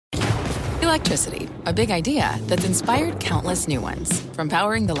Electricity, a big idea that's inspired countless new ones. From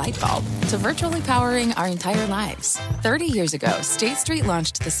powering the light bulb to virtually powering our entire lives. 30 years ago, State Street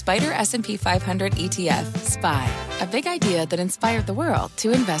launched the Spider S&P 500 ETF, SPY. A big idea that inspired the world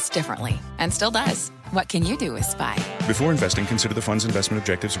to invest differently. And still does. What can you do with SPY? Before investing, consider the fund's investment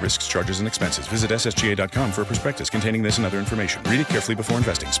objectives, risks, charges, and expenses. Visit ssga.com for a prospectus containing this and other information. Read it carefully before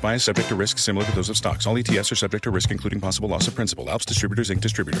investing. SPY is subject to risks similar to those of stocks. All ETFs are subject to risk, including possible loss of principal. Alps Distributors, Inc.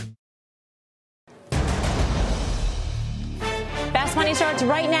 Distributor. Fast Money starts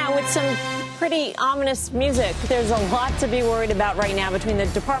right now with some pretty ominous music. There's a lot to be worried about right now between the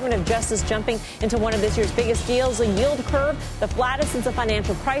Department of Justice jumping into one of this year's biggest deals, a yield curve, the flattest since the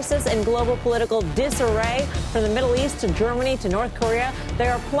financial crisis, and global political disarray from the Middle East to Germany to North Korea.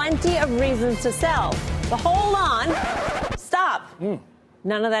 There are plenty of reasons to sell. But hold on. Stop.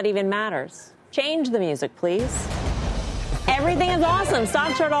 None of that even matters. Change the music, please. Everything is awesome.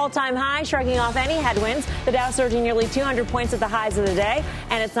 Stocks are at all-time high, shrugging off any headwinds. The Dow surging nearly 200 points at the highs of the day.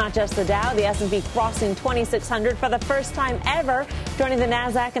 And it's not just the Dow. The S&P crossing 2,600 for the first time ever, joining the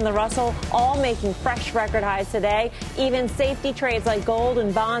Nasdaq and the Russell, all making fresh record highs today. Even safety trades like gold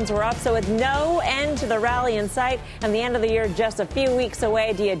and bonds were up. So with no end to the rally in sight and the end of the year just a few weeks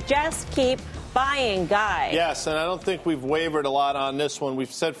away, do you just keep buying, Guy? Yes, and I don't think we've wavered a lot on this one.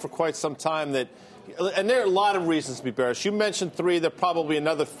 We've said for quite some time that, and there are a lot of reasons to be bearish. You mentioned 3. There are probably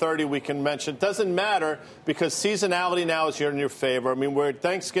another 30 we can mention. Doesn't matter because seasonality now is in your favor. I mean,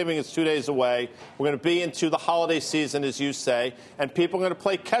 Thanksgiving is 2 days away. We're going to be into the holiday season, as you say, and people are going to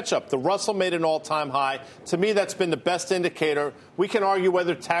play catch-up. The Russell made an all-time high. To me, that's been the best indicator. We can argue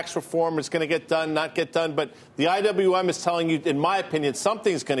whether tax reform is going to get done, not get done, but the IWM is telling you, in my opinion,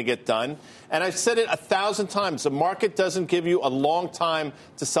 something's going to get done. And I've said it 1,000 times. The market doesn't give you a long time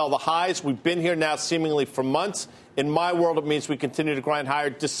to sell the highs. We've been here now seemingly for months. In my world, it means we continue to grind higher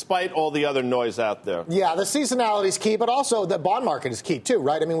despite all the other noise out there. Yeah, the seasonality is key, but also the bond market is key, too,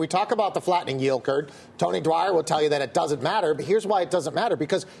 right? I mean, we talk about the flattening yield curve. Tony Dwyer will tell you that it doesn't matter, but here's why it doesn't matter,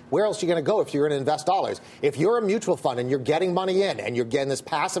 because where else are you going to go if you're going to invest dollars? If you're a mutual fund and you're getting money in and you're getting this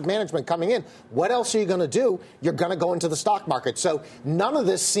passive management coming in, what else are you going to do? You're going to go into the stock market. So none of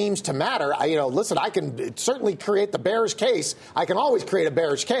this seems to matter. Listen, I can certainly create the bearish case. I can always create a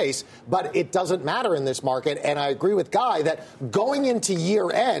bearish case, but it doesn't matter in this market. And I agree with Guy that going into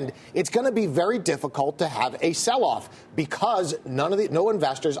year end, it's going to be very difficult to have a sell-off because no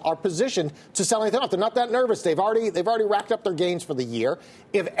investors are positioned to sell anything off. They're not that nervous. They've already racked up their gains for the year.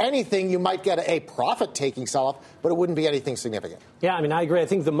 If anything, you might get a profit-taking sell-off, but it wouldn't be anything significant. Yeah, I mean, I agree. I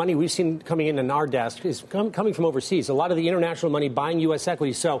think the money we've seen coming in our desk is coming from overseas. A lot of the international money buying U.S.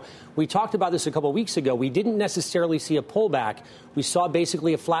 equities. So we talked about this a couple of weeks ago. We didn't necessarily see a pullback. We saw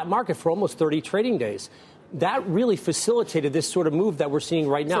basically a flat market for almost 30 trading days. That really facilitated this sort of move that we're seeing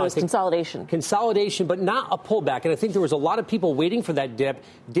right now. So it's consolidation. Consolidation, but not a pullback. And I think there was a lot of people waiting for that dip,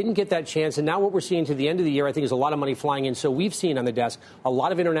 didn't get that chance. And now what we're seeing to the end of the year, I think, is a lot of money flying in. So we've seen on the desk a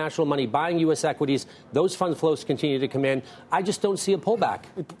lot of international money buying U.S. equities. Those fund flows continue to come in. I just don't see a pullback.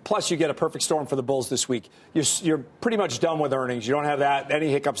 Plus, you get a perfect storm for the bulls this week. You're pretty much done with earnings. You don't have any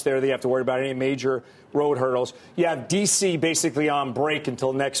hiccups there that you have to worry about, any major road hurdles. You have D.C. basically on break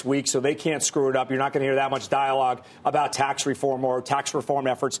until next week, so they can't screw it up. You're not going to hear that much dialogue about tax reform or tax reform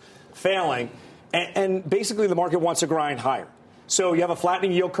efforts failing. And basically, the market wants to grind higher. So you have a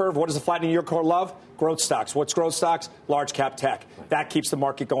flattening yield curve. What does the flattening yield curve love? Growth stocks. What's growth stocks? Large cap tech. That keeps the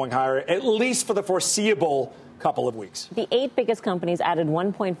market going higher, at least for the foreseeable couple of weeks. The 8 biggest companies added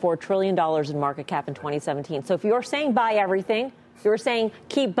 $1.4 trillion in market cap in 2017. So if you're saying buy everything, you're saying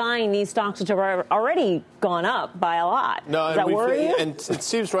keep buying these stocks which have already gone up by a lot. No, does that worry you? And it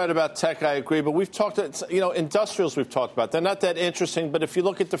seems right about tech, I agree. But we've talked, industrials we've talked about. They're not that interesting. But if you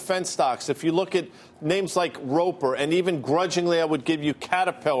look at defense stocks, if you look at names like Roper, and even grudgingly I would give you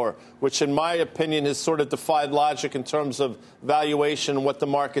Caterpillar, which in my opinion has sort of defied logic in terms of valuation and what the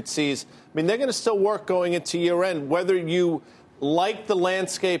market sees. I mean, they're going to still work going into year end, whether you like the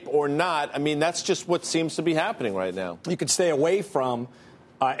landscape or not. I mean, that's just what seems to be happening right now. You could stay away from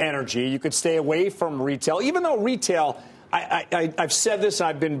energy. You could stay away from retail, even though retail, I've said this,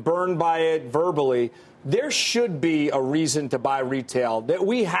 I've been burned by it verbally. There should be a reason to buy retail. That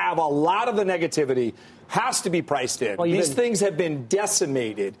we have a lot of the negativity has to be priced in. Well, These things have been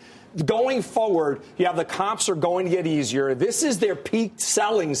decimated. Going forward, you have the comps are going to get easier. This is their peak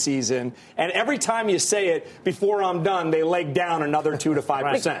selling season, and every time you say it, before I'm done, they leg down another 2 to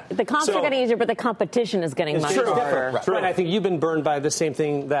 5%. The comps are getting easier, but the competition is getting much harder. Right. I think you've been burned by the same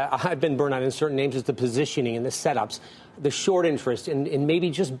thing that I've been burned on in certain names, is the positioning and the setups, the short interest, and maybe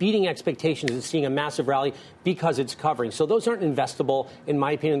just beating expectations and seeing a massive rally because it's covering. So those aren't investable, in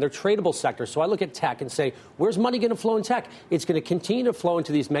my opinion. They're tradable sectors. So I look at tech and say, where's money going to flow in tech? It's going to continue to flow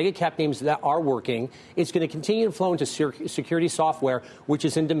into these mega cap names that are working. It's going to continue to flow into security software, which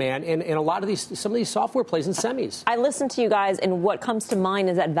is in demand, and a lot of some of these software plays in semis. I listen to you guys, and what comes to mind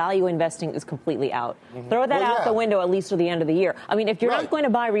is that value investing is completely out. Throw that out the window, at least through the end of the year. I mean, if you're not going to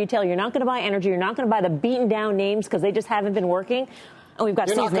buy retail, you're not going to buy energy, you're not going to buy the beaten down names because they just haven't been working. And we've got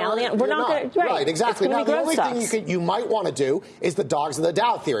seasonality. We're not going to. Right, exactly. Now, the only thing you might want to do is the dogs of the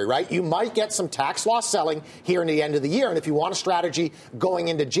Dow theory, right? You might get some tax loss selling here in the end of the year. And if you want a strategy going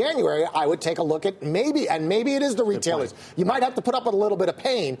into January, I would take a look at maybe it is the retailers. You might have to put up with a little bit of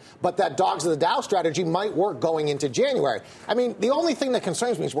pain, but that dogs of the Dow strategy might work going into January. I mean, the only thing that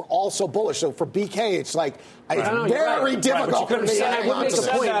concerns me is we're all so bullish. So for BK, it's like, it's very difficult for me. I would make a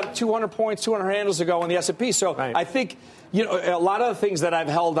point about 200 points, 200 handles ago in the S&P. So I think, a lot of the things that I've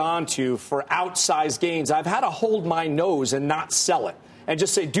held on to for outsized gains, I've had to hold my nose and not sell it and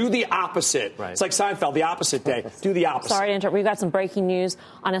just say, do the opposite. Right. It's like Seinfeld, the opposite day. Do the opposite. Sorry to interrupt. We've got some breaking news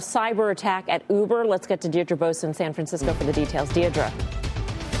on a cyber attack at Uber. Let's get to Deirdre Bosa in San Francisco for the details. Deirdre.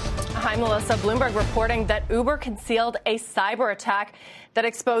 Hi, Melissa. Bloomberg reporting that Uber concealed a cyber attack that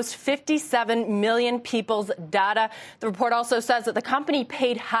exposed 57 million people's data. The report also says that the company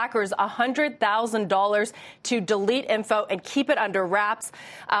paid hackers $100,000 to delete info and keep it under wraps.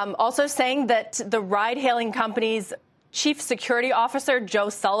 Also saying that the ride-hailing company's Chief Security Officer Joe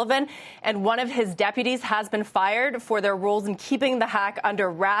Sullivan and one of his deputies has been fired for their roles in keeping the hack under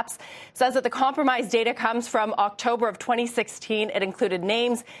wraps. Says that the compromised data comes from October of 2016. It included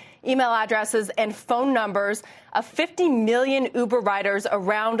names, email addresses, and phone numbers of 50 million Uber riders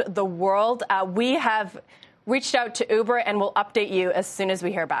around the world. We have reached out to Uber and will update you as soon as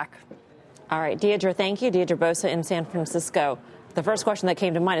we hear back. All right, Deirdre, thank you. Deirdre Bosa in San Francisco. The first question that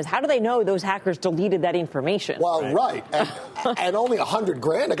came to mind is, how do they know those hackers deleted that information? Well, right. And only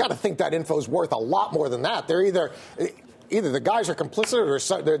 $100,000. I got to think that info is worth a lot more than that. They're either the guys are complicit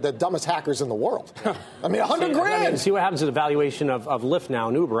or they're the dumbest hackers in the world. I mean, $100,000. See what happens to the valuation of Lyft now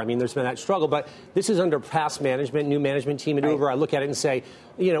and Uber. I mean, there's been that struggle, but this is under past management, new management team at Uber. I look at it and say,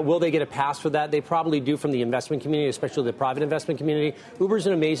 will they get a pass for that? They probably do from the investment community, especially the private investment community. Uber's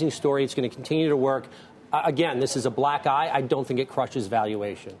an amazing story. It's going to continue to work. Again, this is a black eye. I don't think it crushes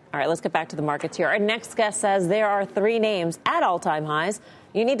valuation. All right, let's get back to the markets here. Our next guest says there are 3 names at all-time highs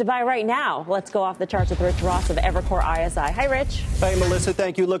you need to buy right now. Let's go off the charts with Rich Ross of Evercore ISI. Hi, Rich. Hey, Melissa.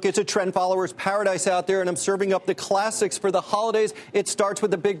 Thank you. Look, it's a trend follower's paradise out there, and I'm serving up the classics for the holidays. It starts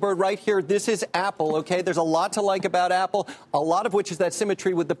with the big bird right here. This is Apple, okay? There's a lot to like about Apple, a lot of which is that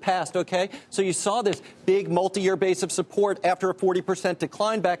symmetry with the past, okay? So you saw this big multi-year base of support after a 40%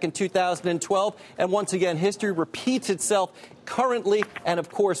 decline back in 2012. And once again, history repeats itself currently, and of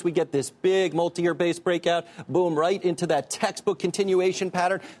course we get this big multi-year base breakout, boom, right into that textbook continuation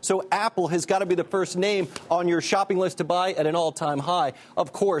pattern. So Apple has got to be the first name on your shopping list to buy at an all-time high.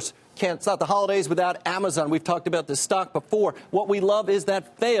 Of course, can't start the holidays without Amazon. We've talked about this stock before. What we love is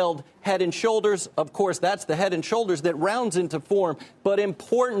that failed Head and Shoulders. Of course, that's the Head and Shoulders that rounds into form. But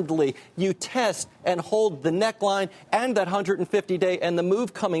importantly, you test and hold the neckline and that 150-day, and the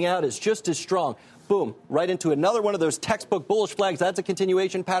move coming out is just as strong. Boom, right into another one of those textbook bullish flags. That's a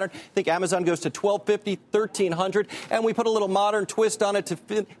continuation pattern. I think Amazon goes to 1,250, 1,300. And we put a little modern twist on it to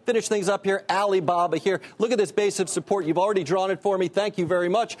finish things up here. Alibaba here. Look at this base of support. You've already drawn it for me. Thank you very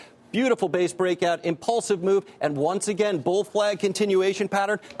much. Beautiful base breakout, impulsive move, and once again, bull flag continuation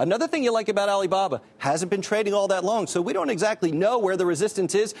pattern. Another thing you like about Alibaba, hasn't been trading all that long, so we don't exactly know where the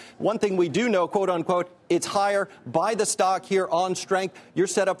resistance is. One thing we do know, quote unquote, it's higher. Buy the stock here on strength. You're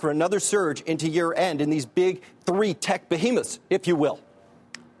set up for another surge into year end in these big 3 tech behemoths, if you will.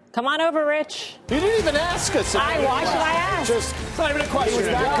 Come on over, Rich. You didn't even ask us. Why should I ask? It's not even a question. He was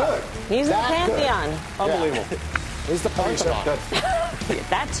that good. He's in the pantheon. Unbelievable. He's the Pokemon.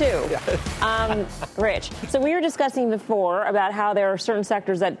 That too. Rich, so we were discussing before about how there are certain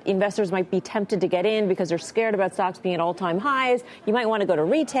sectors that investors might be tempted to get in because they're scared about stocks being at all-time highs. You might want to go to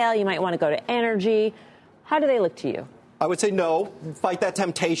retail. You might want to go to energy. How do they look to you? I would say no. Fight that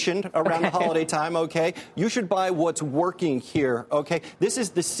temptation around the holiday time, okay? You should buy what's working here, okay? This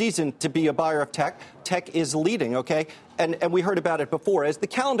is the season to be a buyer of tech. Tech is leading, okay? And we heard about it before. As the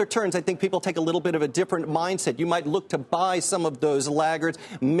calendar turns, I think people take a little bit of a different mindset. You might look to buy some of those laggards,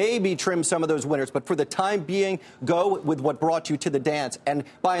 maybe trim some of those winners. But for the time being, go with what brought you to the dance. And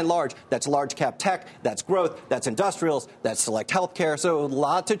by and large, that's large cap tech, that's growth, that's industrials, that's select healthcare. So a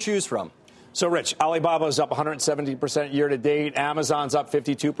lot to choose from. So, Rich, Alibaba's up 170% year to date. Amazon's up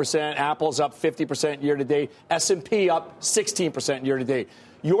 52%. Apple's up 50% year to date. S&P up 16% year to date.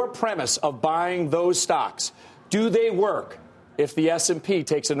 Your premise of buying those stocks, do they work if the S&P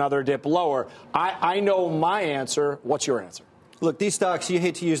takes another dip lower? I know my answer. What's your answer? Look, these stocks, you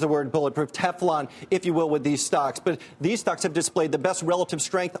hate to use the word bulletproof Teflon, if you will, with these stocks, but these stocks have displayed the best relative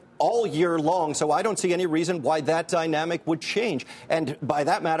strength all year long, so I don't see any reason why that dynamic would change. And by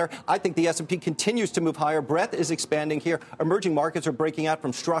that matter, I think the S&P continues to move higher. Breadth is expanding here. Emerging markets are breaking out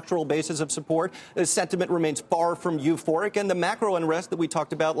from structural bases of support. The sentiment remains far from euphoric, and the macro unrest that we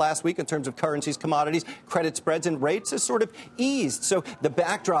talked about last week in terms of currencies, commodities, credit spreads, and rates has sort of eased. So the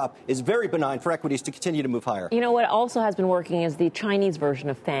backdrop is very benign for equities to continue to move higher. You know what also has been working is the Chinese version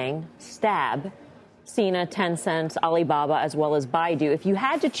of FANG, Stab, Sina, Tencent, Alibaba, as well as Baidu. If you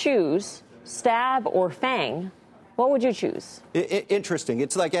had to choose Stab or FANG, what would you choose? Interesting.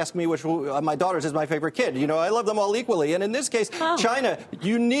 It's like asking me which my daughter's is my favorite kid. You know, I love them all equally. And in this case, China,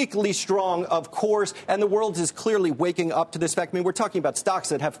 uniquely strong, of course, and the world is clearly waking up to this fact. I mean, we're talking about stocks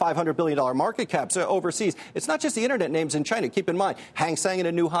that have $500 billion market caps overseas. It's not just the internet names in China. Keep in mind, Hang Seng at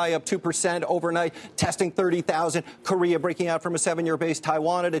a new high, up 2% overnight, testing 30,000. Korea breaking out from a 7-year base.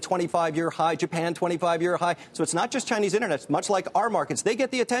 Taiwan at a 25-year high. Japan, 25-year high. So it's not just Chinese internet. It's much like our markets. They get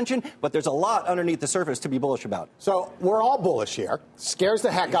the attention, but there's a lot underneath the surface to be bullish about. So we're all bullish here. Scares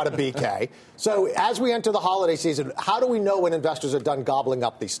the heck out of BK. So as we enter the holiday season, how do we know when investors are done gobbling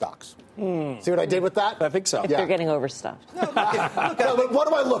up these stocks? See what I did with that? I think so. If they're getting overstuffed. No, but what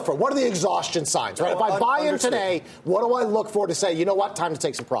do I look for? What are the exhaustion signs, right? If I buy in today, what do I look for to say, you know what, time to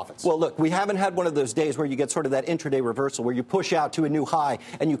take some profits? Well, look, we haven't had one of those days where you get sort of that intraday reversal where you push out to a new high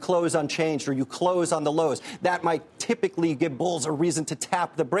and you close unchanged or you close on the lows. That might typically give bulls a reason to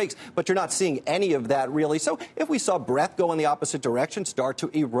tap the brakes, but you're not seeing any of that really. So if we saw breadth go in the opposite direction, start to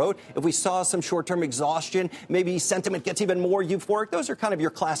erode, if we saw some short-term exhaustion, maybe sentiment gets even more euphoric, those are kind of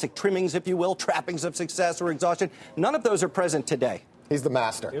your classic trimmings, if you will, trappings of success or exhaustion. None of those are present today. He's the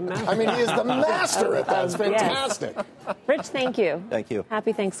master. I mean, he is the master at that. It's fantastic. Yes. Rich, thank you. Thank you.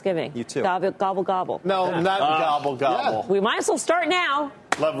 Happy Thanksgiving. You too. Gobble, gobble, gobble. No, not gobble, gobble. We might as well start now.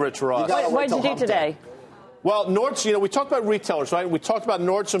 Love Rich Ross. What did you do today? Well, Nordstrom, we talked about retailers, right? We talked about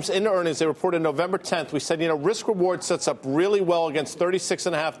Nordstrom's in earnings. They reported November 10th. We said, risk reward sets up really well against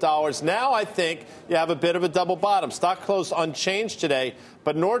 $36.50. Now I think you have a bit of a double bottom. Stock closed unchanged today,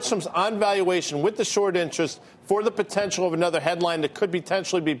 but Nordstrom's on valuation with the short interest for the potential of another headline that could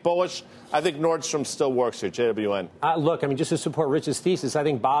potentially be bullish. I think Nordstrom still works here, JWN. Look, I mean, just to support Rich's thesis, I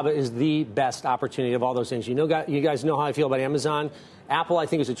think BABA is the best opportunity of all those things. You guys know how I feel about Amazon. Apple, I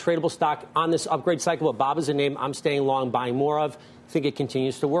think, is a tradable stock on this upgrade cycle, but BABA's a name I'm staying long, buying more of. I think it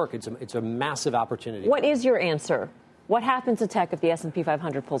continues to work. It's a massive opportunity. What is your answer? What happens to tech if the S&P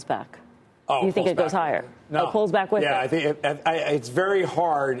 500 pulls back? Oh, you think it goes higher? No. It pulls back with it? Yeah, I think it's very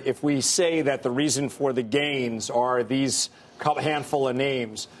hard if we say that the reason for the gains are these handful of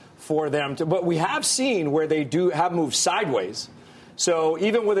names for them to. But we have seen where they have moved sideways. So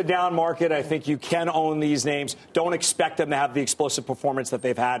even with a down market, I think you can own these names. Don't expect them to have the explosive performance that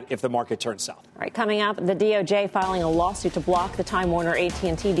they've had if the market turns south. All right, coming up, the DOJ filing a lawsuit to block the Time Warner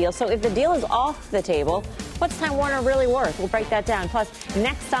AT&T deal. So if the deal is off the table, what's Time Warner really worth? We'll break that down. Plus,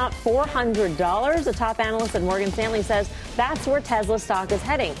 next stop, $400. A top analyst at Morgan Stanley says that's where Tesla stock is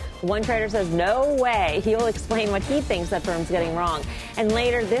heading. One trader says no way. He'll explain what he thinks that firm's getting wrong. And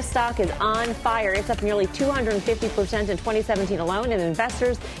later, this stock is on fire. It's up nearly 250% in 2017 alone, and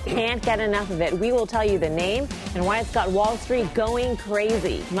investors can't get enough of it. We will tell you the name and why it's got Wall Street going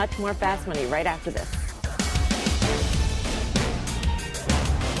crazy. Much more Fast Money right after this.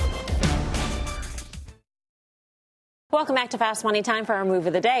 Welcome back to Fast Money. Time for our move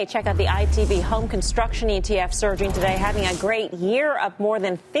of the day. Check out the ITB Home Construction ETF surging today, having a great year, up more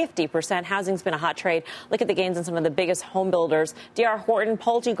than 50%. Housing's been a hot trade. Look at the gains in some of the biggest home builders. D.R. Horton,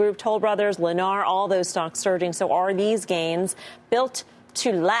 Pulte Group, Toll Brothers, Lennar, all those stocks surging. So are these gains built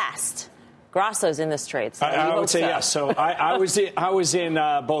to last? Grosso's in this trade. So I would say yes. So I was in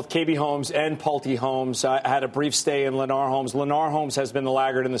both KB Homes and Pulte Homes. I had a brief stay in Lennar Homes. Lennar Homes has been the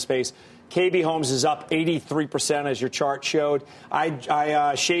laggard in the space. KB Homes is up 83%, as your chart showed.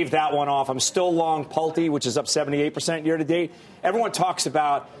 I shaved that one off. I'm still long Pulte, which is up 78% year to date. Everyone talks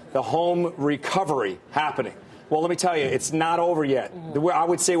about the home recovery happening. Well, let me tell you, it's not over yet. I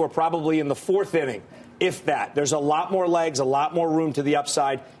would say we're probably in the fourth inning. if that. There's a lot more legs, a lot more room to the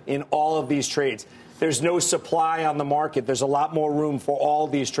upside in all of these trades. There's no supply on the market. There's a lot more room for all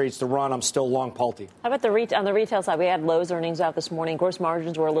these trades to run. I'm still long Pulte. How about on the retail side? We had Lowe's earnings out this morning. Gross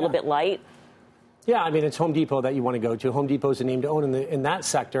margins were a little bit light. Yeah, I mean, it's Home Depot that you want to go to. Home Depot's a name to own in that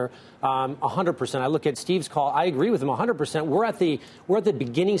sector. 100%. I look at Steve's call. I agree with him 100%. We're at the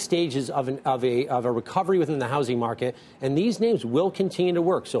beginning stages of a recovery within the housing market, and these names will continue to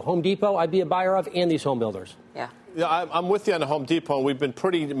work. So Home Depot, I'd be a buyer of, and these home builders. Yeah. Yeah, I'm with you on the Home Depot. We've been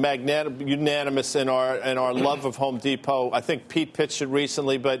pretty unanimous in our love of Home Depot. I think Pete pitched it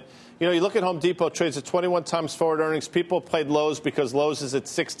recently, but you look at Home Depot trades at 21 times forward earnings. People played Lowe's because Lowe's is at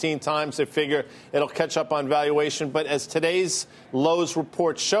 16 times. They figure it'll catch up on valuation. But as today's Lowe's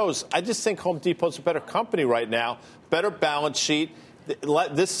report shows, I just think Home Depot's a better company right now, better balance sheet.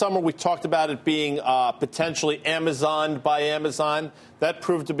 This summer, we talked about it being potentially Amazoned by Amazon. That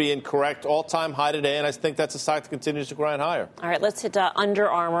proved to be incorrect. All-time high today, and I think that's a stock that continues to grind higher. All right, let's hit Under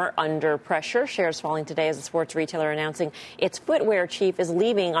Armour under pressure. Shares falling today as the sports retailer announcing its footwear chief is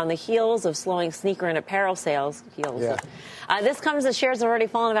leaving on the heels of slowing sneaker and apparel sales. Yeah. This comes as shares have already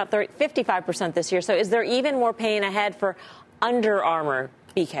fallen about 55% this year. So is there even more pain ahead for Under Armour,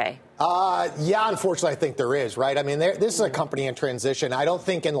 BK? Yeah, unfortunately, I think there is, right? I mean, this is a company in transition. I don't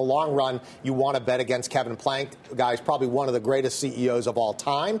think in the long run you want to bet against Kevin Plank. The guy's probably one of the greatest CEOs of all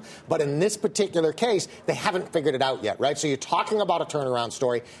time. But in this particular case, they haven't figured it out yet, right? So you're talking about a turnaround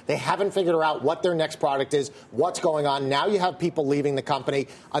story. They haven't figured out what their next product is, what's going on. Now you have people leaving the company.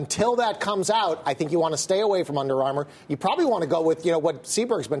 Until that comes out, I think you want to stay away from Under Armour. You probably want to go with, what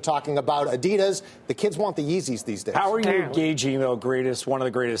Seaberg's been talking about, Adidas. The kids want the Yeezys these days. How are you gauging, though, one of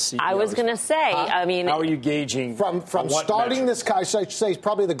the greatest CEOs? I was going to say, I mean, how are you gauging from starting this guy? I should say he's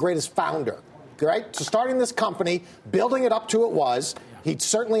probably the greatest founder, right? So starting this company, building it up to it was. He's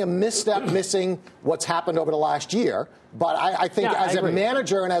certainly a misstep missing what's happened over the last year. But I think as a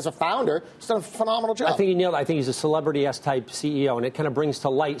manager and as a founder, he's done a phenomenal job. I think he nailed it. I think he's a celebrity-esque type CEO, and it kind of brings to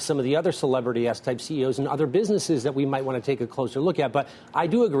light some of the other celebrity-esque type CEOs and other businesses that we might want to take a closer look at. But I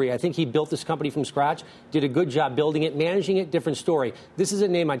do agree. I think he built this company from scratch, did a good job building it, managing it, different story. This is a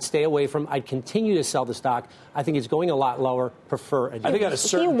name I'd stay away from. I'd continue to sell the stock. I think it's going a lot lower. Prefer Adidas. I think at a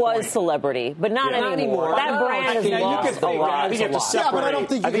certain point. He was point. celebrity, but not anymore. That brand has lost a lot. I think you have to separate. I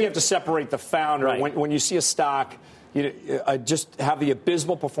think you have to separate the founder. Right. When you see a stock, just have the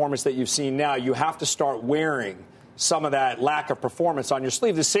abysmal performance that you've seen now, you have to start wearing some of that lack of performance on your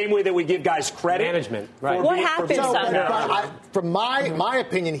sleeve, the same way that we give guys credit. Management, right. What happens under? From my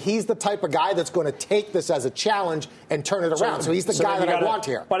opinion, he's the type of guy that's going to take this as a challenge and turn it around. So he's the guy that I want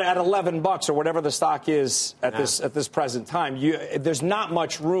here. But at $11 or whatever the stock is at this present time, there's not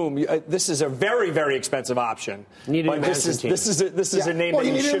much room. This is a very, very expensive option. Need a management team. This is a name that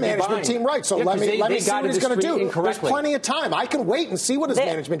you should be buying. Well, you need a management team, right? So let me see what he's going to do. There's plenty of time. I can wait and see what his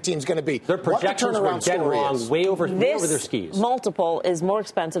management team's going to be. Their projections were dead wrong, way over their skis. Multiple is more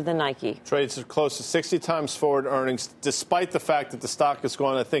expensive than Nike. Trades close to 60 times forward earnings, despite the fact that the stock is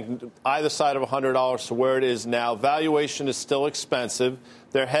going, I think, either side of $100 to where it is now. Valuation is still expensive.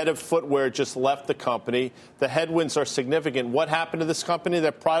 Their head of footwear just left the company. The headwinds are significant. What happened to this company?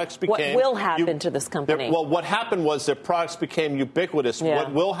 Their products became... What will happen to this company? Well, what happened was their products became ubiquitous. Yeah.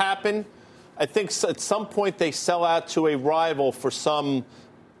 What will happen? I think at some point they sell out to a rival for some...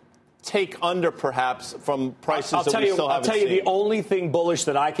 take under, perhaps, from prices that we still haven't seen. I'll tell you the only thing bullish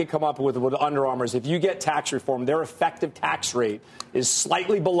that I could come up with Under Armour is if you get tax reform, their effective tax rate is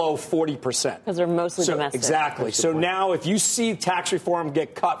slightly below 40%. Because they're mostly domestic. Exactly. So now if you see tax reform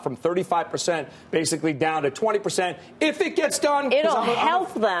get cut from 35% basically down to 20%, if it gets done... It'll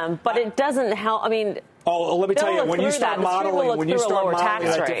help them, but it doesn't help. I mean... Oh, let me tell you, when you start modeling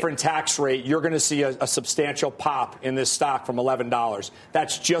a different tax rate, you're going to see a substantial pop in this stock from $11.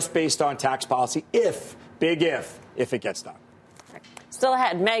 That's just based on tax policy, if it gets done. Still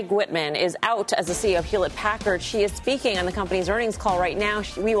ahead, Meg Whitman is out as the CEO of Hewlett Packard. She is speaking on the company's earnings call right now.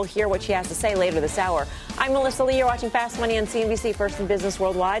 We will hear what she has to say later this hour. I'm Melissa Lee. You're watching Fast Money on CNBC, First in Business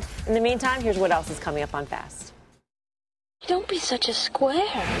Worldwide. In the meantime, here's what else is coming up on Fast. Don't be such a square.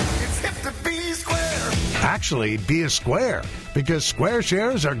 It's hip to be square. Actually, be a square, because Square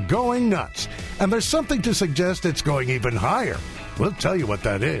shares are going nuts. And there's something to suggest it's going even higher. We'll tell you what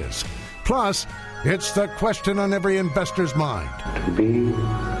that is. Plus, it's the question on every investor's mind. To be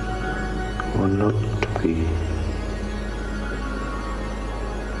or not to be?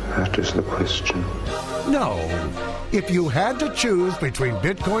 That is the question. No. If you had to choose between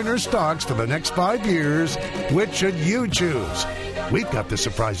Bitcoin or stocks for the next 5 years, which should you choose? We've got the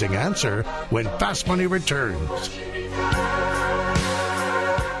surprising answer when Fast Money returns.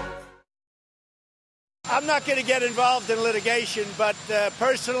 I'm not going to get involved in litigation, but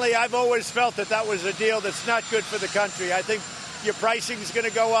personally, I've always felt that was a deal that's not good for the country. I think your pricing is going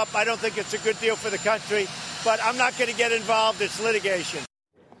to go up. I don't think it's a good deal for the country, but I'm not going to get involved. It's litigation.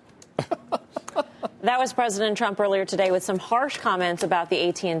 That was President Trump earlier today with some harsh comments about the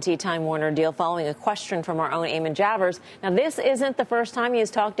AT&T Time Warner deal following a question from our own Eamon Javers. Now, this isn't the first time he has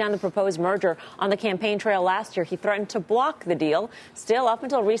talked down the proposed merger. On the campaign trail last year, he threatened to block the deal. Still, up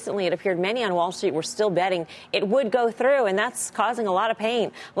until recently, it appeared many on Wall Street were still betting it would go through, and that's causing a lot of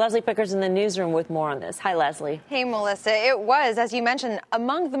pain. Leslie Picker's in the newsroom with more on this. Hi, Leslie. Hey, Melissa. It was, as you mentioned,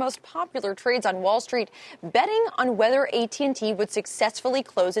 among the most popular trades on Wall Street, betting on whether AT&T would successfully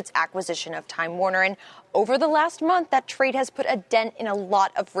close its acquisition of Time Warner. And over the last month, that trade has put a dent in a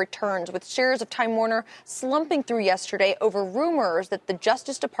lot of returns, with shares of Time Warner slumping through yesterday over rumors that the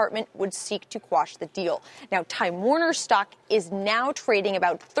Justice Department would seek to quash the deal. Now, Time Warner stock is now trading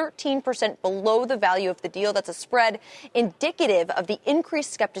about 13% below the value of the deal. That's a spread indicative of the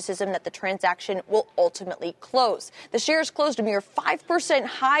increased skepticism that the transaction will ultimately close. The shares closed a mere 5%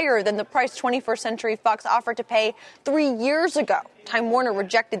 higher than the price 21st Century Fox offered to pay 3 years ago. Time Warner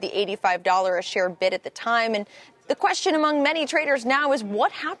rejected the $85 a share bid at the time, and the question among many traders now is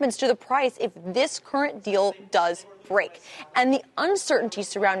what happens to the price if this current deal does break. And the uncertainty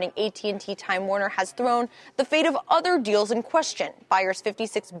surrounding AT&T Time Warner has thrown the fate of other deals in question. Bayer's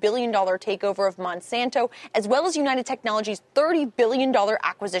 $56 billion takeover of Monsanto, as well as United Technologies' $30 billion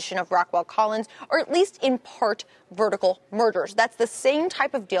acquisition of Rockwell Collins, or at least in part vertical mergers. That's the same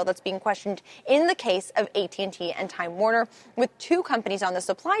type of deal that's being questioned in the case of AT&T and Time Warner, with two companies on the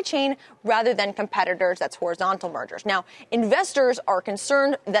supply chain rather than competitors. That's horizontal mergers. Now, investors are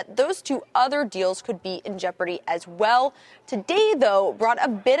concerned that those two other deals could be in jeopardy as well. Today, though, brought a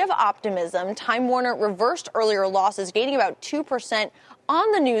bit of optimism. Time Warner reversed earlier losses, gaining about 2%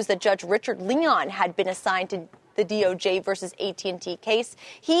 on the news that Judge Richard Leon had been assigned to the DOJ versus AT&T case.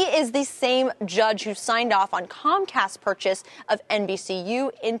 He is the same judge who signed off on Comcast's purchase of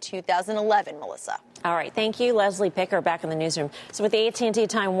NBCU in 2011, Melissa. All right. Thank you, Leslie Picker, back in the newsroom. So with the AT&T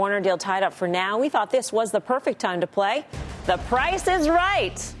Time Warner deal tied up for now, we thought this was the perfect time to play The Price is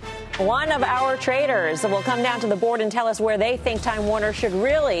Right. One of our traders will come down to the board and tell us where they think Time Warner should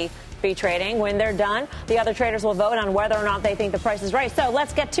really be trading. When they're done, the other traders will vote on whether or not they think the price is right. So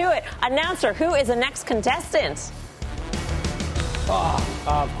let's get to it. Announcer, who is the next contestant?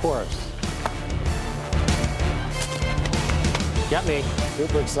 Of course. Got me.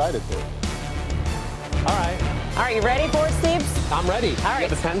 Super excited, dude. All right. All right, you ready for it, Steve? I'm ready. All right. You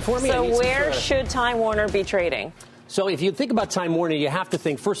have a pen for me? So where should Time Warner be trading? So if you think about Time Warner, you have to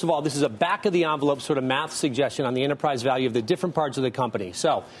think, first of all, this is a back-of-the-envelope sort of math suggestion on the enterprise value of the different parts of the company.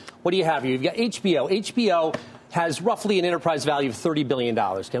 So what do you have here? You've got HBO. HBO has roughly an enterprise value of $30 billion.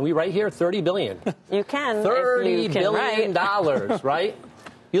 Can we write here? $30 billion. You can. $30 billion, right?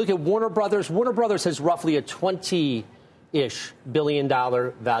 You look at Warner Brothers. Warner Brothers has roughly a $20-ish billion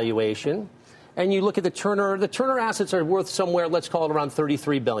valuation. And you look at the Turner assets are worth somewhere, let's call it around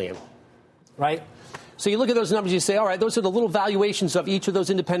 $33 billion, right? So you look at those numbers, you say, all right, those are the little valuations of each of those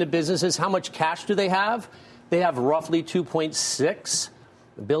independent businesses. How much cash do they have? They have roughly $2.6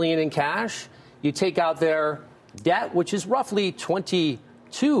 billion in cash. You take out their debt, which is roughly $22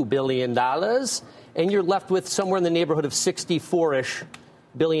 billion, and you're left with somewhere in the neighborhood of $64-ish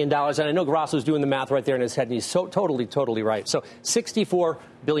billion. And I know Grasso's doing the math right there in his head, and he's so totally right. So $64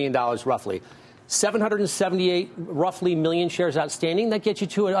 billion roughly. 778 roughly million shares outstanding. That gets you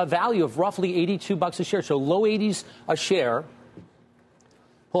to a value of roughly $82 a share. So low 80s a share.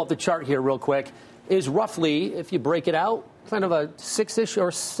 Pull up the chart here real quick. Is roughly, if you break it out, kind of a 6-ish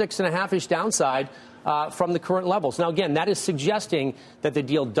or 6.5-ish downside from the current levels. Now, again, that is suggesting that the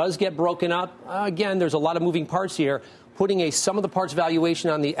deal does get broken up. Again, there's a lot of moving parts here. Putting a sum of the parts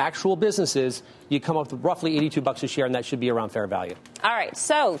valuation on the actual businesses, you come up with roughly $82 a share, and that should be around fair value. All right.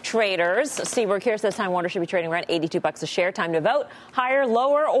 So traders, Seaberg here says Time Warner should be trading around $82 a share. Time to vote. Higher,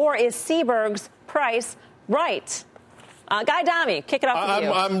 lower, or is Seaberg's price right? Guy Adami, kick it off with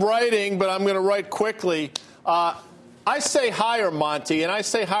you. I'm writing, but I'm going to write quickly. I say higher, Monty, and I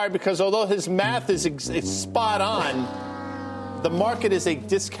say higher because although his math is spot on, the market is a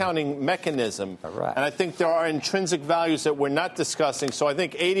discounting mechanism. Right. And I think there are intrinsic values that we're not discussing. So I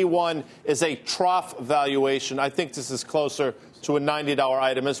think 81 is a trough valuation. I think this is closer to a $90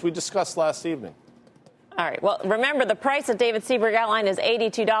 item, as we discussed last evening. All right. Well, remember, the price that David Seaberg outlined is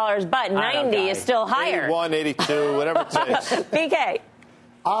 $82, but 90 is still higher. 81, 82, whatever it takes. BK.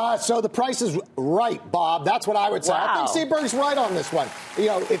 So the price is right, Bob. That's what I would say. Wow. I think Seaberg's right on this one.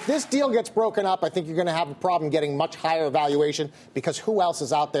 If this deal gets broken up, I think you're going to have a problem getting much higher valuation because who else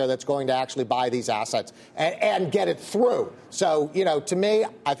is out there that's going to actually buy these assets and get it through? So, to me,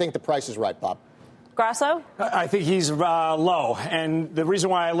 I think the price is right, Bob. Grasso? I think he's low. And the reason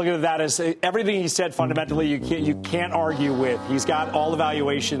why I look at that is everything he said fundamentally you can't argue with. He's got all the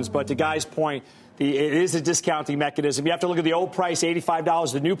valuations. But to Guy's point, it is a discounting mechanism. You have to look at the old price,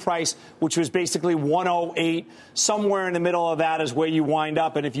 $85, the new price, which was basically $108. Somewhere in the middle of that is where you wind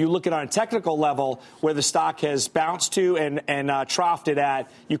up. And if you look at it on a technical level, where the stock has bounced to and troughed it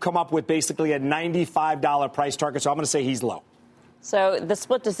at, you come up with basically a $95 price target. So I'm going to say he's low. So the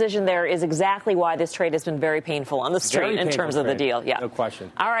split decision there is exactly why this trade has been very painful on the street in terms of the deal. Yeah, no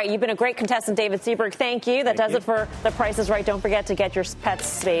question. All right, you've been a great contestant, David Seaberg. Thank you. That does it for The Price is Right. Don't forget to get your pets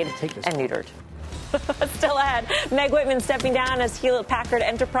spayed and neutered. Still ahead, Meg Whitman stepping down as Hewlett-Packard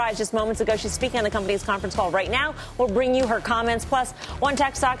Enterprise just moments ago. She's speaking on the company's conference call right now. We'll bring you her comments. Plus, one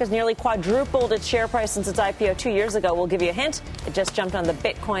tech stock has nearly quadrupled its share price since its IPO 2 years ago. We'll give you a hint. It just jumped on the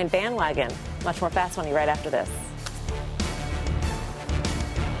Bitcoin bandwagon. Much more Fast Money right after this.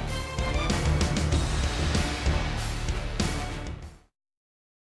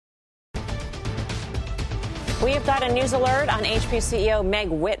 We have got a news alert on HP CEO Meg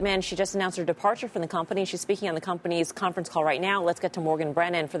Whitman. She just announced her departure from the company. She's speaking on the company's conference call right now. Let's get to Morgan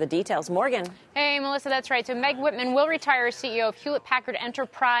Brennan for the details. Morgan. Hey, Melissa, that's right. So Meg Whitman will retire as CEO of Hewlett-Packard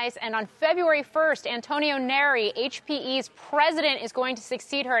Enterprise. And on February 1st, Antonio Neri, HPE's president, is going to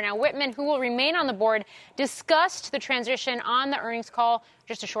succeed her. Now, Whitman, who will remain on the board, discussed the transition on the earnings call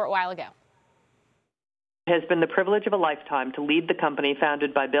just a short while ago. It has been the privilege of a lifetime to lead the company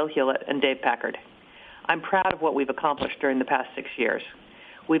founded by Bill Hewlett and Dave Packard. I'm proud of what we've accomplished during the past 6 years.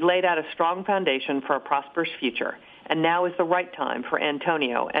 We've laid out a strong foundation for a prosperous future, and now is the right time for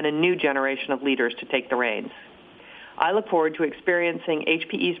Antonio and a new generation of leaders to take the reins. I look forward to experiencing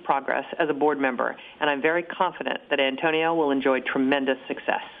HPE's progress as a board member, and I'm very confident that Antonio will enjoy tremendous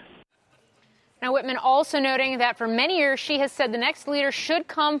success. Now, Whitman also noting that for many years she has said the next leader should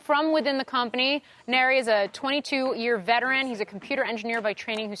come from within the company. Neri is a 22-year veteran. He's a computer engineer by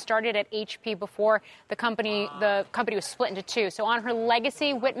training who started at HP before the company was split into two. So on her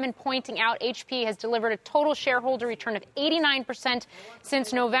legacy, Whitman pointing out HP has delivered a total shareholder return of 89%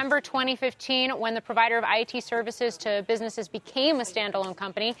 since November 2015 when the provider of IT services to businesses became a standalone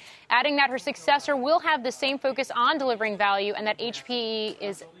company, adding that her successor will have the same focus on delivering value and that HPE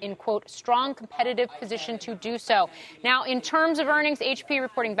is in, quote, strong competitive position to do so. Now, in terms of earnings, HP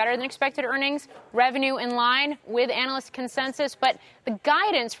reporting better than expected earnings, revenue in line with analyst consensus, but the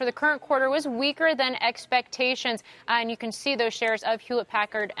guidance for the current quarter was weaker than expectations. And you can see those shares of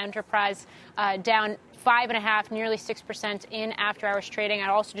Hewlett-Packard Enterprise down 5.5%, nearly 6% in after-hours trading. I'd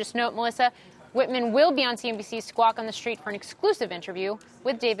also just note, Melissa, Whitman will be on CNBC's Squawk on the Street for an exclusive interview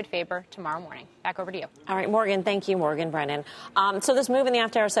with David Faber tomorrow morning. Back over to you. All right, Morgan. Thank you, Morgan Brennan. So this move in the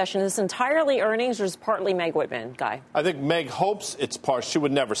after-hour session, is this entirely earnings or is partly Meg Whitman, Guy? I think Meg hopes it's part. She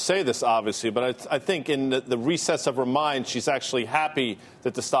would never say this, obviously, but I think in the recess of her mind, she's actually happy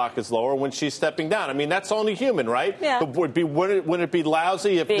that the stock is lower when she's stepping down. I mean, that's only human, right? Yeah. Wouldn't it be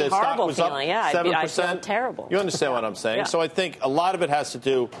lousy if the stock was feeling. up 7%? I'd feel terrible. You understand what I'm saying? Yeah. So I think a lot of it has to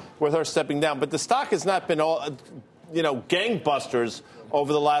do with her stepping down. But the stock has not been all, gangbusters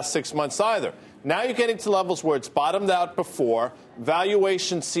over the last 6 months either. Now you're getting to levels where it's bottomed out before.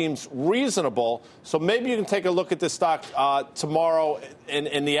 Valuation seems reasonable. So maybe you can take a look at this stock tomorrow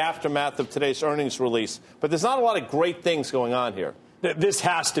in the aftermath of today's earnings release. But there's not a lot of great things going on here. This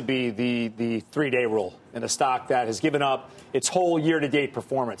has to be the 3-day rule in a stock that has given up its whole year-to-date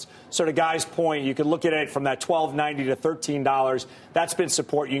performance. So to Guy's point, you can look at it from that $12.90 to $13. That's been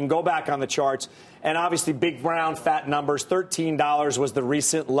support. You can go back on the charts. And obviously, big, round, fat numbers. $13 was the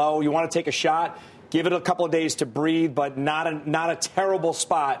recent low. You want to take a shot, give it a couple of days to breathe, but not a terrible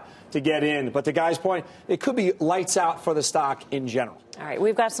spot to get in. But to Guy's point, it could be lights out for the stock in general. All right,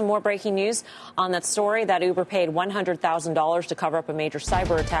 we've got some more breaking news on that story that Uber paid $100,000 to cover up a major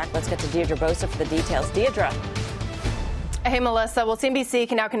cyber attack. Let's get to Deirdre Bosa for the details. Deirdre. Hey, Melissa. Well, CNBC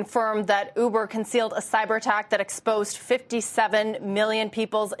can now confirm that Uber concealed a cyber attack that exposed 57 million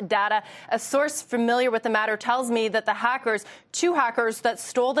people's data. A source familiar with the matter tells me that the two hackers that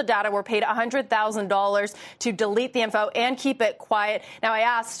stole the data were paid $100,000 to delete the info and keep it quiet. Now, I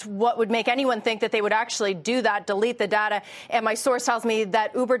asked what would make anyone think that they would actually do that, delete the data. And my source tells me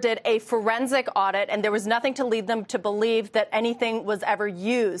that Uber did a forensic audit and there was nothing to lead them to believe that anything was ever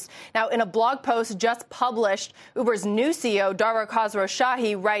used. Now, in a blog post just published, Uber's new CEO CEO, Dara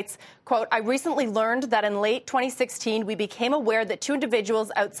Khosrowshahi, writes, quote, I recently learned that in late 2016, we became aware that 2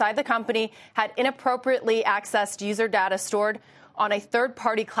 individuals outside the company had inappropriately accessed user data stored on a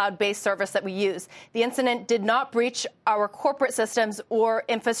third-party cloud-based service that we use. The incident did not breach our corporate systems or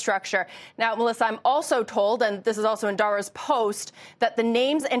infrastructure. Now, Melissa, I'm also told, and this is also in Dara's post, that the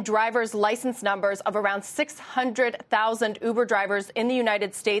names and drivers' license numbers of around 600,000 Uber drivers in the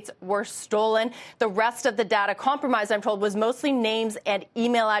United States were stolen. The rest of the data compromised, I'm told, was mostly names and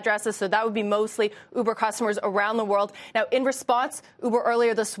email addresses, so that would be mostly Uber customers around the world. Now, in response, Uber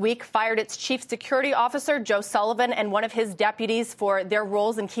earlier this week fired its chief security officer, Joe Sullivan, and one of his deputies for their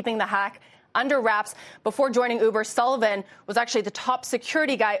roles in keeping the hack under wraps. Before joining Uber, Sullivan was actually the top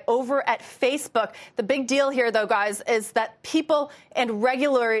security guy over at Facebook. The big deal here, though, guys, is that people and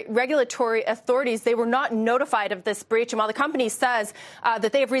regulatory authorities, they were not notified of this breach. And while the company says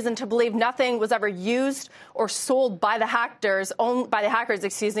that they have reason to believe nothing was ever used or sold by the hackers, we'll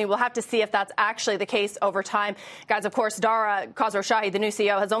have to see if that's actually the case over time. Guys, of course, Dara Khosrowshahi, the new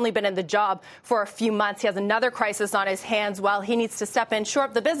CEO, has only been in the job for a few months. He has another crisis on his hands while he needs to step in, shore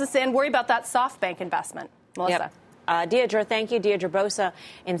up the business, and worry about that SoftBank investment. Melissa. Yep. Deirdre, thank you. Deirdre Bosa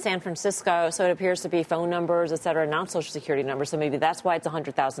in San Francisco. So it appears to be phone numbers, et cetera, not Social Security numbers. So maybe that's why it's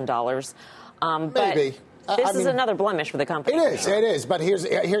 $100,000. Maybe. This is another blemish for the company. It is. But here's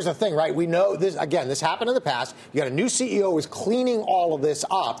the thing, right? We know this, again, this happened in the past. You got a new CEO who's cleaning all of this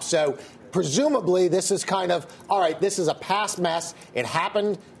up. So presumably this is kind of, all right, this is a past mess. It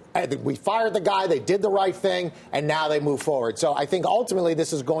happened. We fired the guy, they did the right thing, and now they move forward. So I think ultimately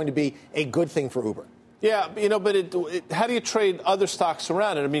this is going to be a good thing for Uber. Yeah, but how do you trade other stocks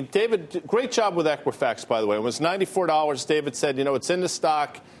around it? I mean, David, great job with Equifax, by the way. It was $94. David said, it's in the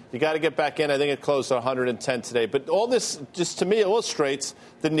stock. You got to get back in. I think it closed at 110 today. But all this just to me illustrates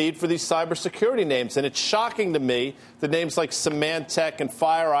the need for these cybersecurity names. And it's shocking to me that names like Symantec and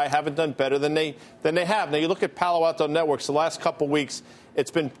FireEye haven't done better than they have. Now, you look at Palo Alto Networks the last couple of weeks. It's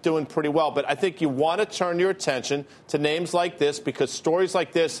been doing pretty well. But I think you want to turn your attention to names like this because stories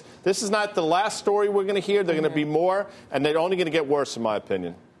like this is not the last story we're going to hear. They're going to be more, and they're only going to get worse, in my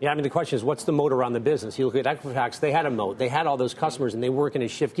opinion. Yeah, I mean, the question is, what's the moat around the business? You look at Equifax, they had a moat. They had all those customers, and they were working to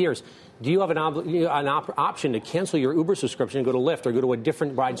shift gears. Do you have an option to cancel your Uber subscription and go to Lyft or go to a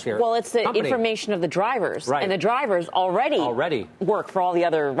different rideshare Well, it's the company? Information of the drivers. Right. And the drivers already work for all the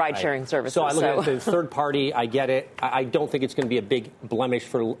other ride-sharing services. So I look at the third party. I get it. I don't think it's going to be a big blemish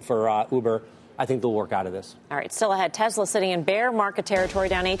for Uber. I think they'll work out of this. All right, still ahead. Tesla sitting in bear market territory,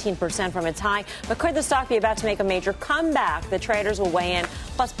 down 18% from its high. But could the stock be about to make a major comeback? The traders will weigh in.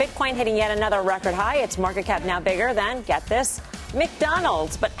 Plus, Bitcoin hitting yet another record high. Its market cap now bigger than, get this,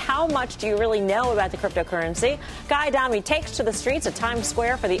 McDonald's. But how much do you really know about the cryptocurrency? Guy Adami takes to the streets of Times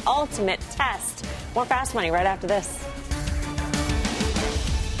Square for the ultimate test. More Fast Money right after this.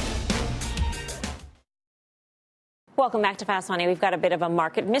 Welcome back to Fast Money. We've got a bit of a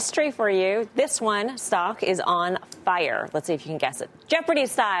market mystery for you. This one stock is on fire. Let's see if you can guess it. Jeopardy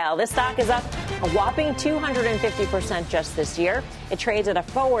style. This stock is up a whopping 250% just this year. It trades at a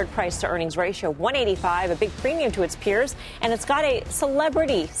forward price to earnings ratio of 185, a big premium to its peers, and it's got a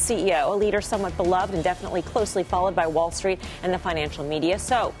celebrity CEO, a leader somewhat beloved and definitely closely followed by Wall Street and the financial media.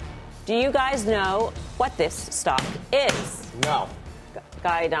 So, do you guys know what this stock is? No.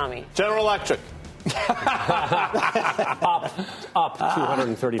 Guy Adami. General Electric. up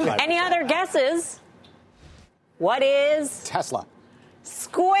 235. Any other guesses? What is Tesla?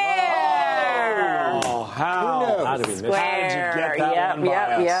 Square. Oh, how? How did we miss Square. How did you get that one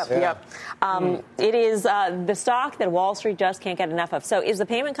by us? Yep. It is the stock that Wall Street just can't get enough of. So is the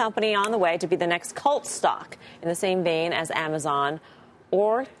payment company on the way to be the next cult stock in the same vein as Amazon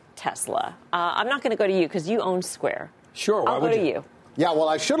or Tesla? I'm not going to go to you because you own Square. Sure. I'll go to you. Yeah, well,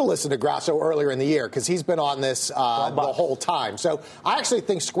 I should have listened to Grasso earlier in the year because he's been on this the whole time. So I actually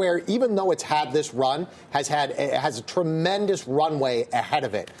think Square, even though it's had this run, has a tremendous runway ahead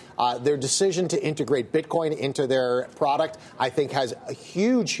of it. Their decision to integrate Bitcoin into their product, I think, has a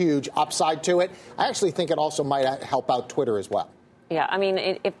huge upside to it. I actually think it also might help out Twitter as well. Yeah, I mean,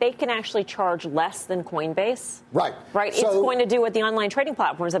 if they can actually charge less than Coinbase, right, it's going to do what the online trading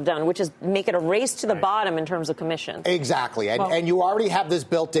platforms have done, which is make it a race to the bottom in terms of commission. Exactly, and you already have this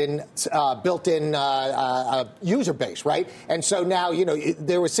built-in user base, right? And so now,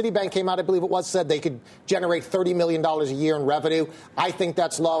 there was Citibank came out, I believe it was, said they could generate $30 million a year in revenue. I think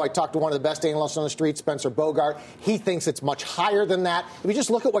that's low. I talked to one of the best analysts on the street, Spencer Bogart. He thinks it's much higher than that. If you just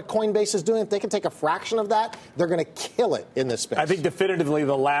look at what Coinbase is doing, if they can take a fraction of that, they're going to kill it in this space. I think think definitively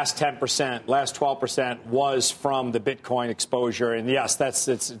the last 10%, last 12% was from the Bitcoin exposure. And yes,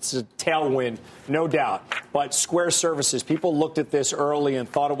 it's a tailwind, no doubt. But Square Services, people looked at this early and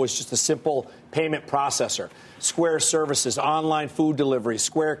thought it was just a simple payment processor. Square Services, online food delivery,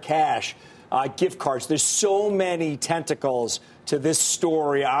 Square Cash, gift cards. There's so many tentacles to this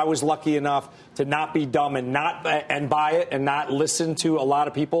story. I was lucky enough to not be dumb and buy it and not listen to a lot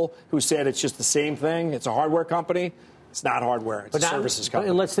of people who said it's just the same thing. It's a hardware company. It's not hardware. It's a services company.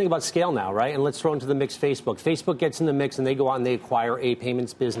 And let's think about scale now, right? And let's throw into the mix Facebook. Facebook gets in the mix and they go out and they acquire a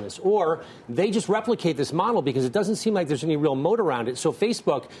payments business. Or they just replicate this model because it doesn't seem like there's any real moat around it. So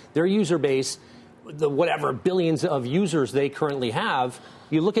Facebook, their user base, the whatever billions of users they currently have,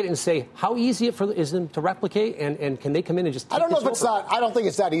 you look at it and say, how easy is them to replicate, and can they come in and just take I don't know this if it's over? not. I don't think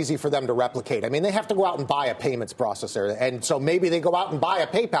it's that easy for them to replicate. I mean, they have to go out and buy a payments processor, and so maybe they go out and buy a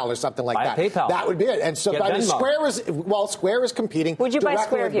PayPal or something like that. PayPal. That would be it. And so I mean, Square is competing. Would you buy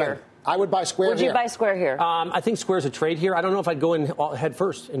Square here? I would buy Square here. Would you buy Square here? I think Square's a trade here. I don't know if I'd go in head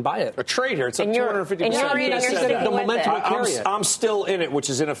first and buy it. A trade here. It's up 250%. I'm still in it, which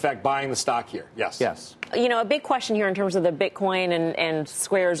is in effect buying the stock here. Yes. You know, a big question here in terms of the Bitcoin and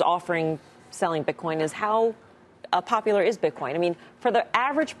Square's selling Bitcoin is how popular is Bitcoin? I mean, for the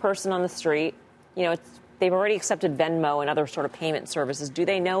average person on the street, you know, they've already accepted Venmo and other sort of payment services. Do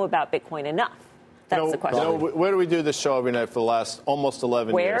they know about Bitcoin enough? That's the question. Where do we do this show every night for the last almost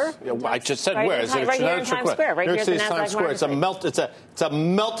 11 years? I just said where. Right here in Times Square. Right here at the Times Square. It's a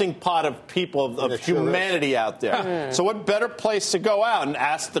melting pot of people, of humanity out there. Mm-hmm. So what better place to go out and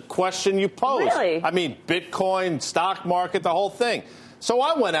ask the question you pose? Really? I mean, Bitcoin, stock market, the whole thing. So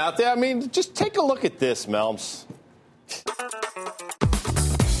I went out there. I mean, just take a look at this, Melms.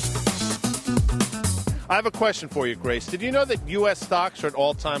 I have a question for you, Grace. Did you know that U.S. stocks are at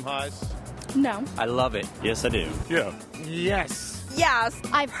all-time highs? No. I love it. Yes, I do. Yeah. Yes.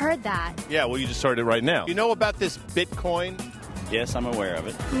 I've heard that. Yeah, well, you just heard it right now. You know about this Bitcoin? Yes, I'm aware of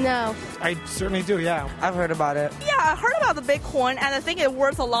it. No. I certainly do, yeah. I've heard about it. Yeah, I heard about the Bitcoin, and I think it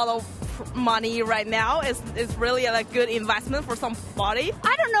worth a lot of money right now. It's really a good investment for somebody.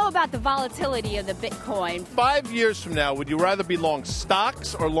 I don't know about the volatility of the Bitcoin. 5 years from now, would you rather be long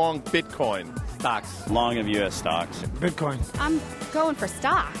stocks or long Bitcoin? Stocks. Long of U.S. stocks. Bitcoin. I'm going for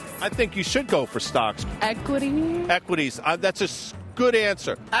stocks. I think you should go for stocks. Equities. That's a good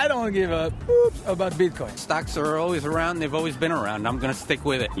answer. I don't give a poop about Bitcoin. Stocks are always around. They've always been around. I'm going to stick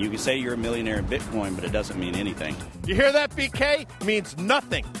with it. You can say you're a millionaire in Bitcoin, but it doesn't mean anything. You hear that, BK? Means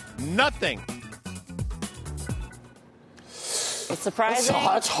nothing. Nothing. It's surprising.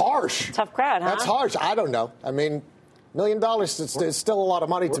 That's harsh. Tough crowd, huh? That's harsh. I don't know. I mean, $1 million is still a lot of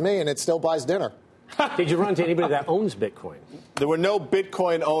money to me, and it still buys dinner. Did you run into anybody that owns Bitcoin? There were no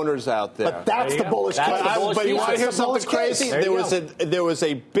Bitcoin owners out there. But that's the bullish case. But you want to hear something crazy? There was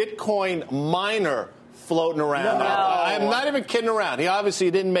a Bitcoin miner floating around. No. I'm not even kidding around. He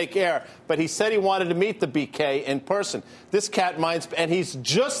obviously didn't make air, but he said he wanted to meet the BK in person. This cat mines, and he's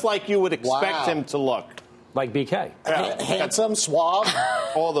just like you would expect him to look. Like BK. Handsome, suave.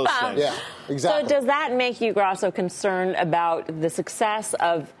 All those things. Yeah, exactly. So does that make you, Grasso, concerned about the success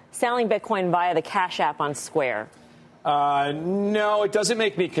of selling Bitcoin via the Cash App on Square? No, it doesn't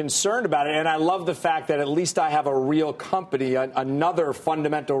make me concerned about it. And I love the fact that at least I have a real company, another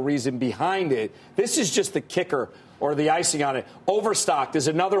fundamental reason behind it. This is just the kicker or the icing on it. Overstocked is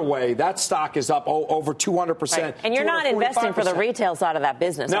another way. That stock is up over 200%. Right. And you're not investing for the retail side of that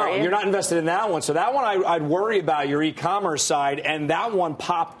business, no, are you? You're not invested in that one. So that one I'd worry about, your e-commerce side, and that one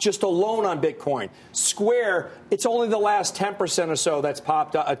popped just alone on Bitcoin. Square, it's only the last 10% or so that's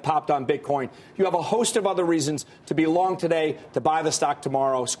popped on Bitcoin. You have a host of other reasons to be long today, to buy the stock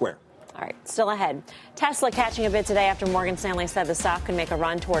tomorrow. Square. All right, still ahead. Tesla catching a bid today after Morgan Stanley said the stock could make a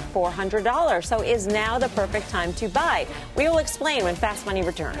run toward $400. So is now the perfect time to buy? We will explain when Fast Money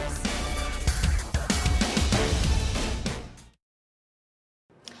returns.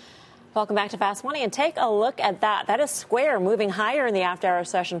 Welcome back to Fast Money, and take a look at that. That is Square moving higher in the after-hour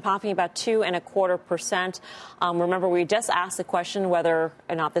session, popping about 2.25%. Remember, we just asked the question whether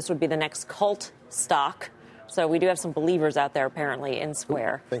or not this would be the next cult stock. So we do have some believers out there, apparently, in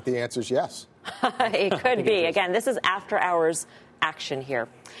Square. I think the answer is yes. It could be. Again, this is after-hours action here.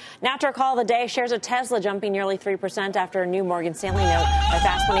 Now to our call of the day, shares of Tesla jumping nearly 3% after a new Morgan Stanley note. My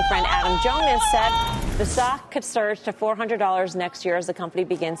Fast Money friend Adam Jonas said the stock could surge to $400 next year as the company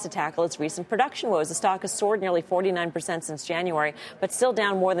begins to tackle its recent production woes. The stock has soared nearly 49% since January, but still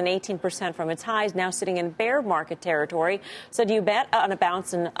down more than 18% from its highs, now sitting in bear market territory. So do you bet on a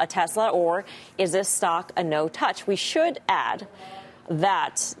bounce in a Tesla, or is this stock a no-touch? We should add,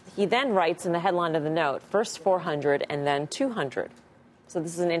 that. He then writes in the headline of the note, first 400 and then 200. So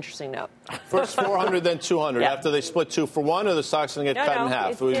this is an interesting note. First 400, then 200. Yeah. After they split 2 for 1, or the stock's going to get cut in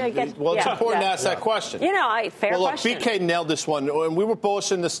half? It's important to ask that question. Fair question. Look, BK nailed this one. When we were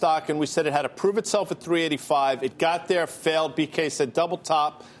bullish in the stock, and we said it had to prove itself at 385. It got there, failed. BK said double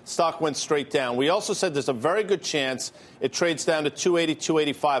top. Stock went straight down. We also said there's a very good chance it trades down to 280,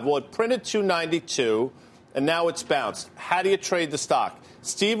 285. Well, it printed 292, and now it's bounced. How do you trade the stock?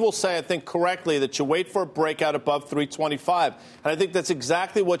 Steve will say, I think correctly, that you wait for a breakout above 325. And I think that's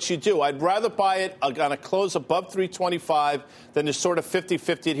exactly what you do. I'd rather buy it on a close above 325 than to sort of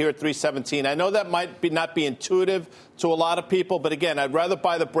 50-50 here at 317. I know that might not be intuitive to a lot of people, but again, I'd rather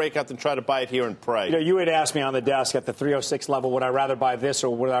buy the breakout than try to buy it here and pray. You had asked me on the desk at the 306 level, would I rather buy this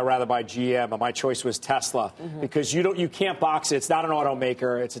or would I rather buy GM? And my choice was Tesla, because you can't box it. It's not an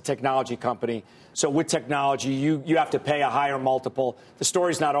automaker. It's a technology company. So with technology, you have to pay a higher multiple. The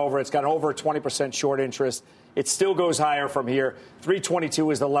story's not over. It's got over a 20% short interest. It still goes higher from here.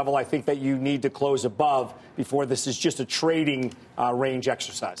 322 is the level I think that you need to close above before this is just a trading range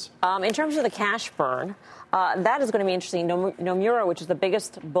exercise. In terms of the cash burn, that is going to be interesting. Nomura, which is the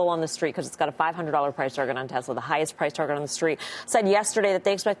biggest bull on the street because it's got a $500 price target on Tesla, the highest price target on the street, said yesterday that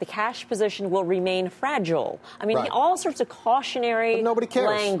they expect the cash position will remain fragile. I mean, all sorts of cautionary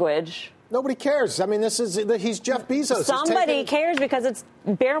language. Nobody cares. I mean, he's Jeff Bezos. Somebody cares because it's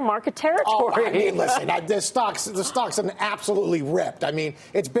bear market territory. Oh, I mean, listen, the stock's absolutely ripped. I mean,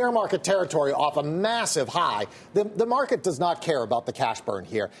 it's bear market territory off a massive high. The market does not care about the cash burn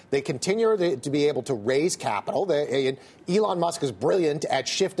here. They continue to be able to raise capital. Elon Musk is brilliant at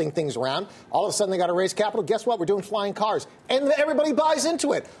shifting things around. All of a sudden, they got to raise capital. Guess what? We're doing flying cars, and everybody buys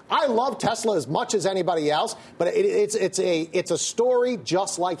into it. I love Tesla as much as anybody else, but it's a story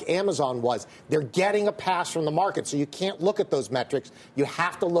just like Amazon was. They're getting a pass from the market, so you can't look at those metrics. You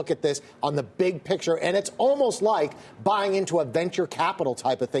have to look at this on the big picture, and it's almost like buying into a venture capital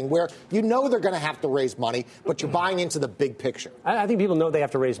type of thing where you know they're going to have to raise money, but you're buying into the big picture. I think people know they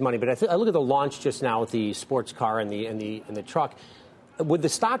have to raise money, but I look at the launch just now with the sports car and the truck. Would the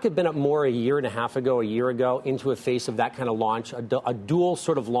stock have been up more a year ago, into a face of that kind of launch, a dual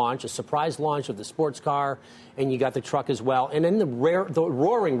sort of launch, a surprise launch of the sports car, and you got the truck as well, and then the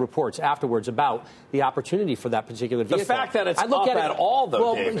roaring reports afterwards about the opportunity for that particular vehicle. The fact that it's up at all, though,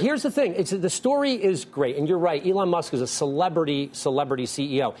 well, David. Here's the thing. The story is great, and you're right. Elon Musk is a celebrity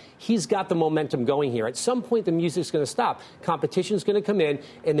CEO. He's got the momentum going here. At some point, the music's going to stop. Competition's going to come in,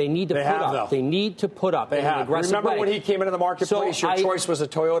 and they need to put up. They need to put up in an aggressive Remember way. when he came into the marketplace, your choice was a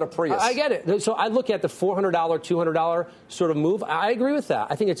Toyota Prius. I get it. So I look at the $400, $200 sort of move. I agree with that.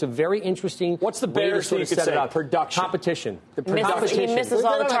 I think it's a very interesting What's the way to bearish sort of set it up. Production. Competition. He misses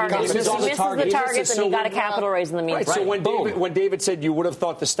all the targets. He misses the targets, and he got a capital raise in the meantime. Right. So when David said you would have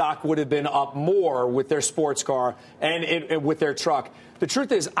thought the stock would have been up more with their sports car and with their truck, the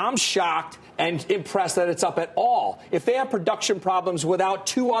truth is I'm shocked and impressed that it's up at all. If they have production problems without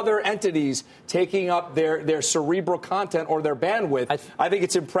two other entities taking up their cerebral content or their bandwidth, I think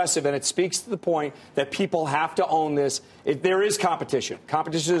it's impressive, and it speaks to the point that people have to own this. There is competition.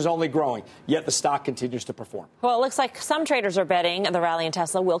 Competition is only growing, yet the stock continues to perform. Well, it looks like some traders are betting the rally in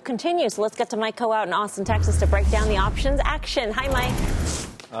Tesla will continue. So let's get to Mike Coe out in Austin, Texas, to break down the options action. Hi, Mike.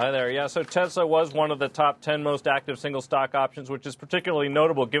 Hi there. Yeah, so Tesla was one of the top 10 most active single stock options, which is particularly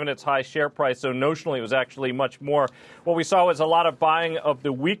notable given its high share price. So notionally, it was actually much more. What we saw was a lot of buying of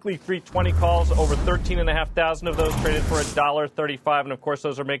the weekly 320 calls. Over 13,500 of those traded for $1.35. And, of course,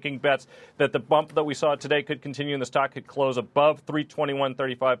 those are making bets that the bump that we saw today could continue and the stock could close above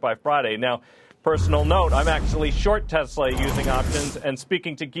 321.35 by Friday. Now, personal note, I'm actually short Tesla using options, and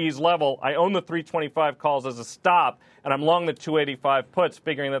speaking to Guy's level, I own the 325 calls as a stop, and I'm long the 285 puts,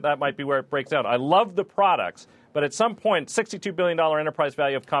 figuring that might be where it breaks out. I love the products, but at some point, $62 billion enterprise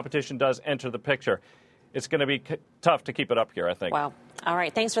value of competition does enter the picture. It's going to be tough to keep it up here, I think. Wow. All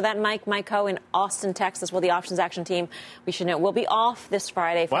right. Thanks for that, Mike. Mike Coe in Austin, Texas. Well, the options action team, we should know, will be off this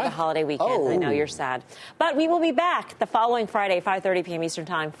Friday for the holiday weekend. I know you're sad. But we will be back the following Friday, 5:30 p.m. Eastern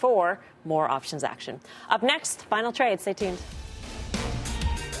Time, for more options action. Up next, final trade. Stay tuned.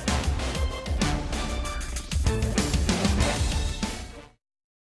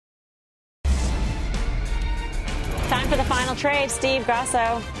 Time for the final trade. Steve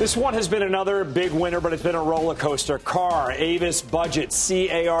Grasso. This one has been another big winner, but it's been a roller coaster. CAR, Avis Budget,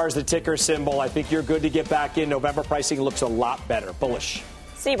 CAR is the ticker symbol. I think you're good to get back in. November pricing looks a lot better. Bullish.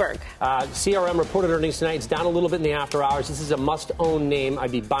 Seaberg. CRM reported earnings tonight. It's down a little bit in the after hours. This is a must-own name.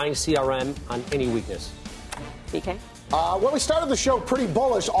 I'd be buying CRM on any weakness. BK? Well, we started the show pretty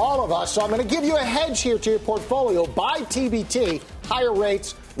bullish, all of us, so I'm going to give you a hedge here to your portfolio. Buy TBT. Higher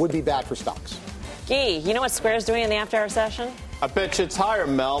rates would be bad for stocks. Gee, you know what Square's doing in the after-hour session? I bet you it's higher,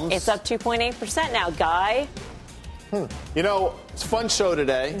 Melms. It's up 2.8% now, Guy. You know, it's a fun show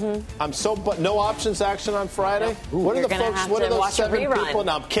today. But no options action on Friday. What are the folks? What are those 7 people?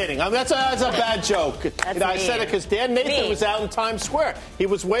 No, I'm kidding. That's a bad joke. I said it because Dan Nathan was out in Times Square. He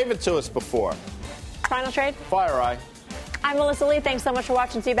was waving to us before. Final trade. FireEye. I'm Melissa Lee. Thanks so much for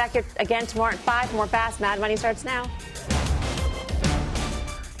watching. See you back here again tomorrow at 5. More Fast Mad Money starts now.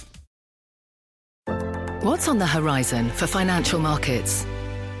 What's on the horizon for financial markets?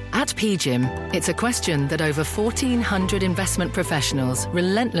 At PGIM, it's a question that over 1,400 investment professionals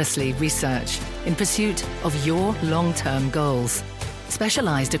relentlessly research in pursuit of your long-term goals.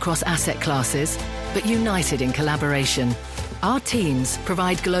 Specialized across asset classes, but united in collaboration, our teams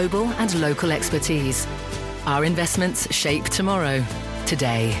provide global and local expertise. Our investments shape tomorrow,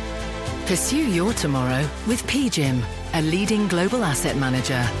 today. Pursue your tomorrow with PGIM, a leading global asset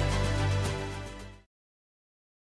manager.